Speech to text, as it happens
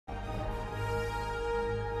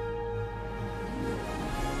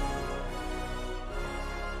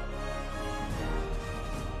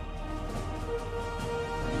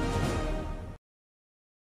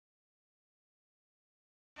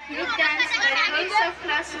course of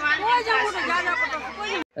class 1 and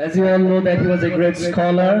class 2. As you all know that he was a great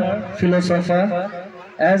scholar, philosopher,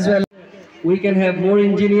 as well we can have more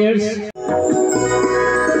engineers.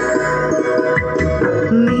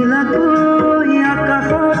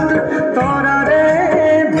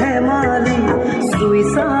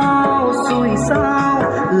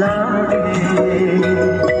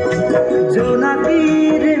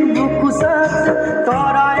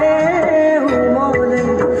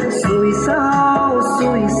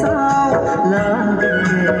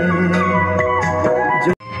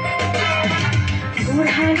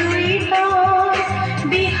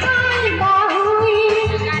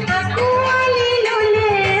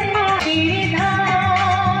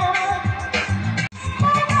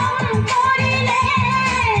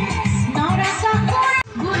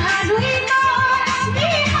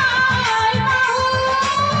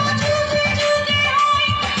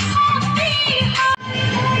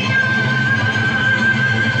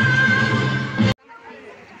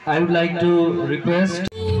 I would like to request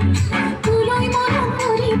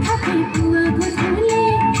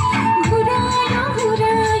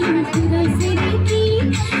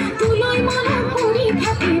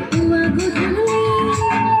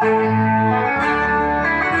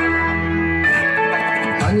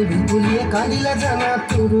কালিলা জানা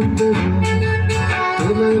তুরু তুরু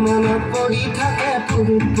তুলই মন পড়ি থাকে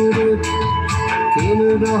পুরু পুরু কেন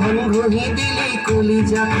রহন ঘহি দিলি কলি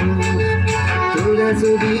যাকু তোরা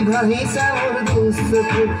যদি ভাই সামর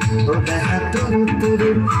দুসকু ও দেখা তুরু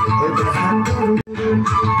তুরু ও দেখা তুরু তুরু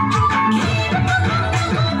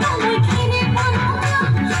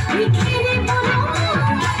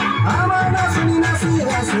আমার নাচনি নাচি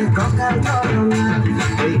আছে ককাল ধরনা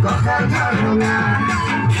এই ককাল ধরনা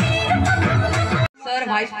Sir,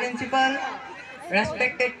 Vice Principal,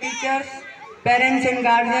 respected teachers, parents and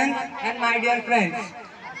guardians, and my dear friends.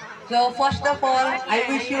 So first of all, I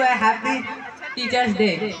wish you a happy Teachers'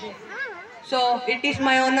 Day. So it is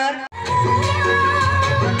my honor.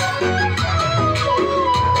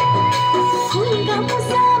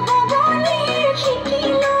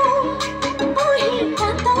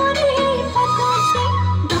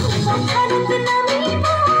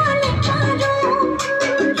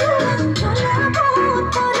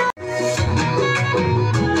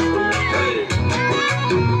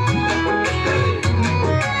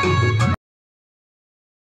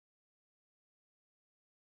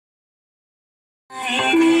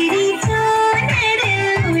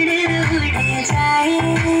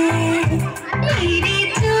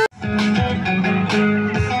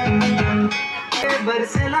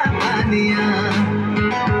 बरसला पानिया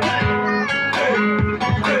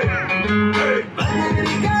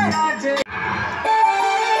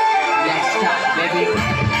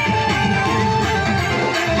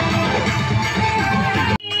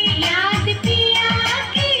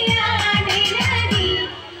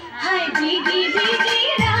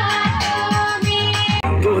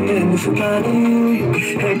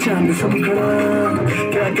है चांद सब खड़ा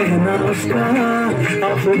क्या कहना उसका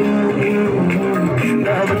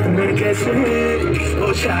दावत में कैसे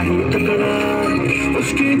वो शाही टकरा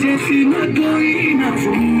उसके जैसी न कोई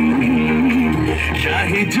नाज़नीन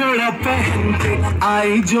शाही जोड़ा पहन के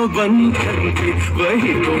आई जो बन करके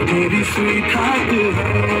वही तो मेरी स्वीट हार्ट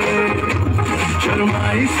है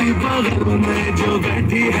शर्माई सी बगल में जो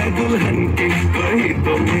बैठी है दुल्हन के वही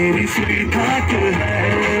तो मेरी स्वीट हार्ट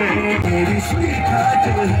है मेरी स्वीट हार्ट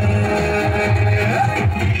है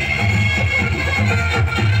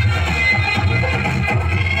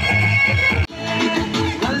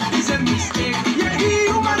गलती से मिस्टेक यही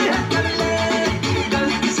उम्र है कर ले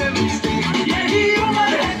गलती से मिस्टेक यही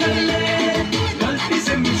उम्र है कर ले गलती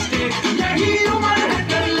से मिस्टेक यही उम्र है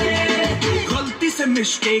कर ले गलती से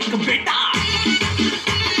मिस्टेक बेटा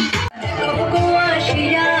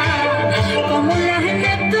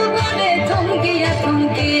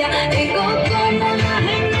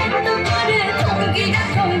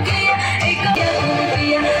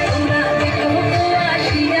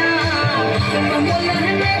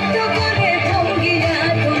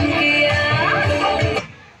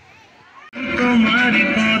तुम्हारी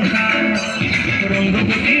पौधा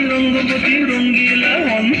रंगपति रंगपति रंगीला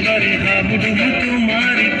अंतरे हाबुडू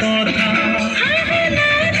तुम्हारी पौधा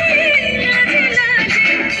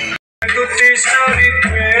story,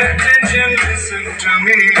 pay attention, listen to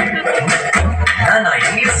me.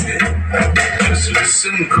 Just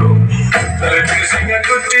listen, bro. Let me sing a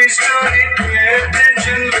good story, pay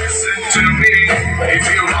attention, listen to me. If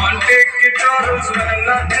you want, take guitars, well,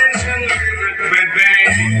 attention, leave it with me.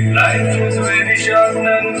 Life is very short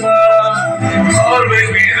and far, always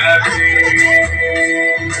be happy.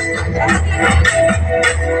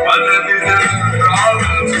 But that is the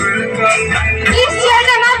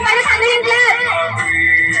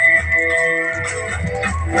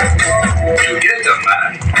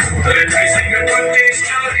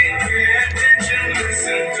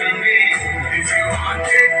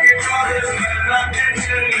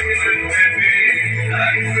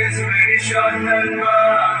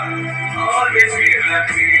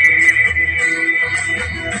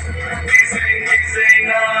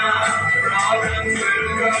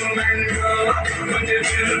मुझे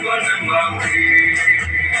दिल बन मांगी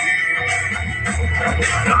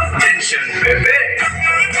tension बेबे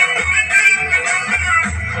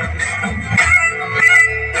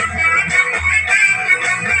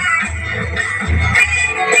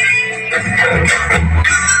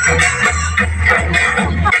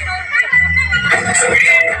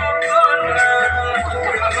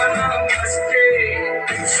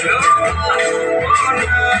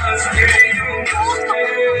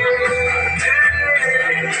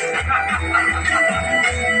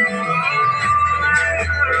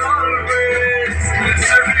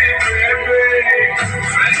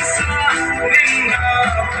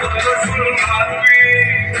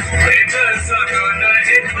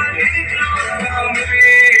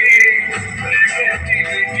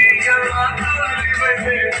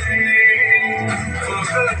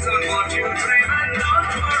Focus on what you dream and don't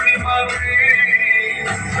worry, my baby.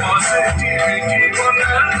 Positivity won't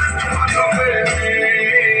last for baby.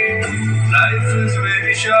 Life is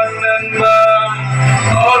very short and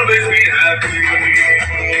always be happy.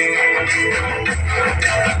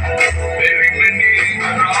 Very many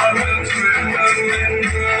problems will come and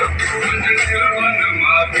go, but still one of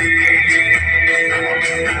my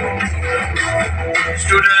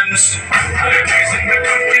students, listen to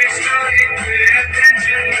the story, pay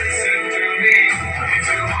attention, listen to me. If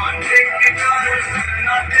you want take the courage, then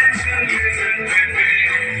attention, listen to me.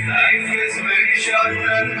 Life is very short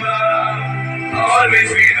and always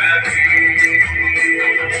be happy.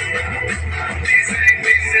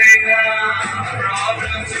 They say now,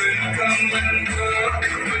 problems will come and go,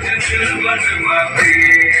 but you still want to happy.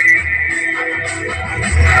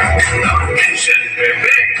 No tension,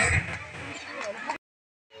 baby.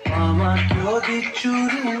 Mama kyo di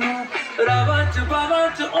churu ravat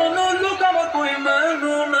ono luka ma koi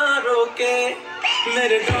manu na roke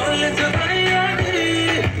mere dole jabaiya di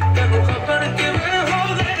teko khabar ke main ho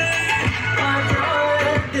gaye aaja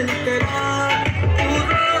dil tera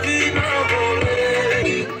pura bhi na bole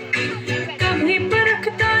कभी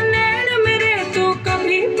परखता नैन मेरे तो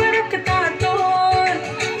कभी परखता तोर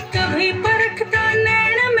कभी परखता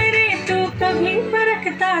नैन मेरे तो कभी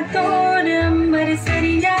परखता तोर अंबर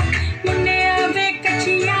सरिया मुन्ने आवे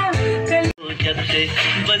कचिया जब से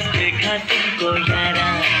बस देखा तुमको यारा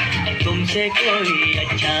तुमसे कोई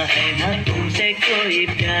अच्छा है ना तुमसे कोई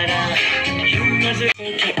प्यारा यूं नजर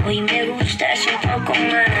que hoy me gustas un poco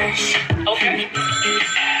más. Okay.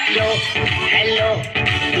 Yo, hello,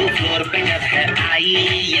 तू फ्लोर पे जब है आई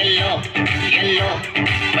येलो येलो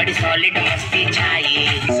बड़ी सॉलिड मस्ती छाई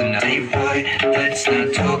Tonight, boy, let's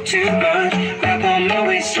not talk too much. Grab on my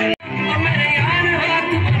waist and mere yaar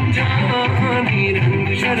hath ban jaan rang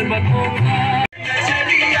sharbaton ka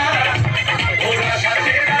chaliya hoga tha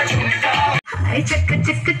tera jhumka हाय चक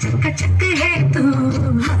चक चक चक है तू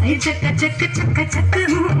हाय चक चक चक चक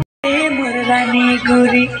हूँ ए मोर रानी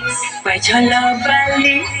गोरी पछला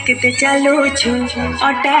बाली किते चलो छु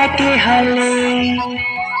अटा के हले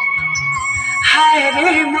हाय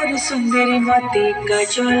रे मोर सुंदरी मते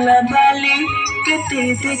कचला बाली किते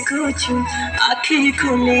देखो छु आँखें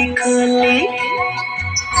खोले खोले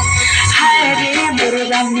हाय रे मोर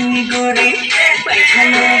रानी गोरी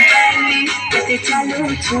पछला बाली किते चलो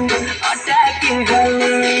छु अटा के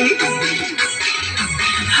हले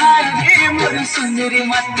हाय मोर सुंदरी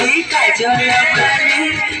मते काजल बाली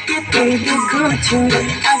किते देखो छु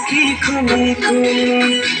आँखी खोले खोले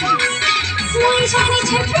मैं जाने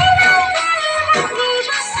छपेरा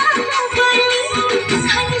मेरा सामना बोली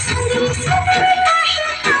खाली सुंदरी सुंदरी काहे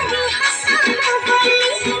खाली हंसना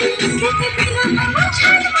बोली कहते बिना हवा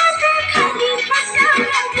छाया तो खाली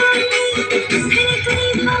हंसना बोली तेरी तेरी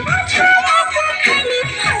हवा छाया तो खाली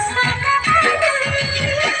हंसना बोली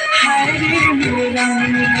हाय रे मोर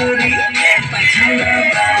रानी गोरी पछला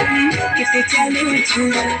बाली किते चलो छु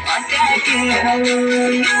अटा के हले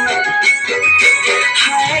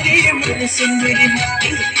हाय रे मोर सुंदरी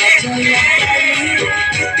मते काजल बाली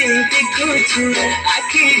किते देखो छु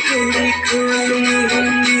आँखी खोले खोले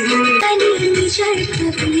पानी निचर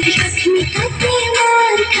कभी रखने का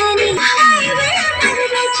तेवार खाने हाय वे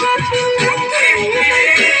मरना चाहते लगते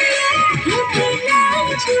ये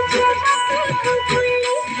फिलहाल छुपा बातें को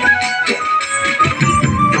भूले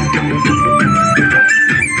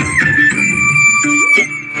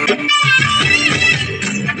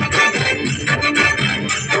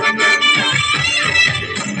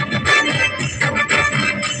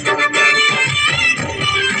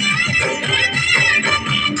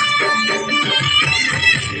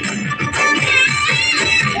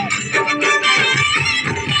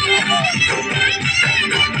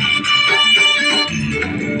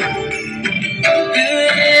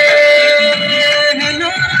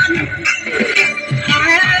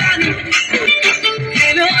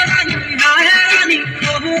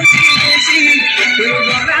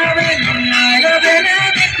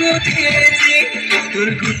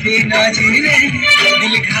नाचीने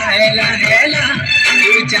दिल घायला हैला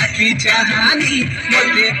तुझा की चाहनी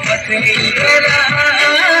मोटे पतली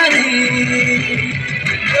रानी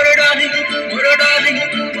मुरडाली मुरडाली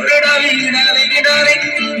मुरडाली डाली डाली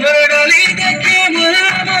मुरडाली देखे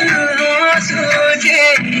मुरा सोचे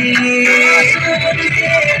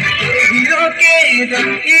हीरो के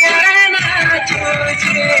दरिया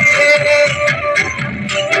नाचोचे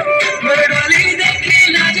मुरडाली देखे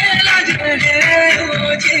लाजे लाजे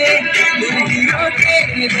मुझे हीरो के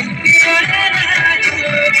दरिया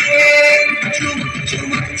नाचोचे चुम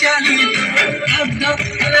चुम चाली अब तक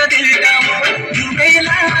तेरा दिल का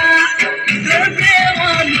झुमेला दोगे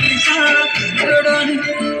वाली सा मुरडाली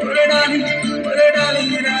मुरडाली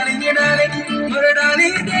मुरडाली डाली डाली मुरडाली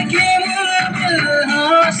देखे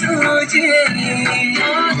मुरा सोचे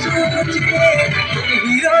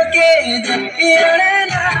हीरो के दरिया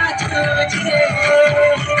नाचोचे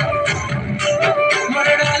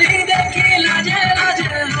मुरडाली देखे लाजे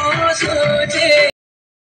लाजे हो सोचे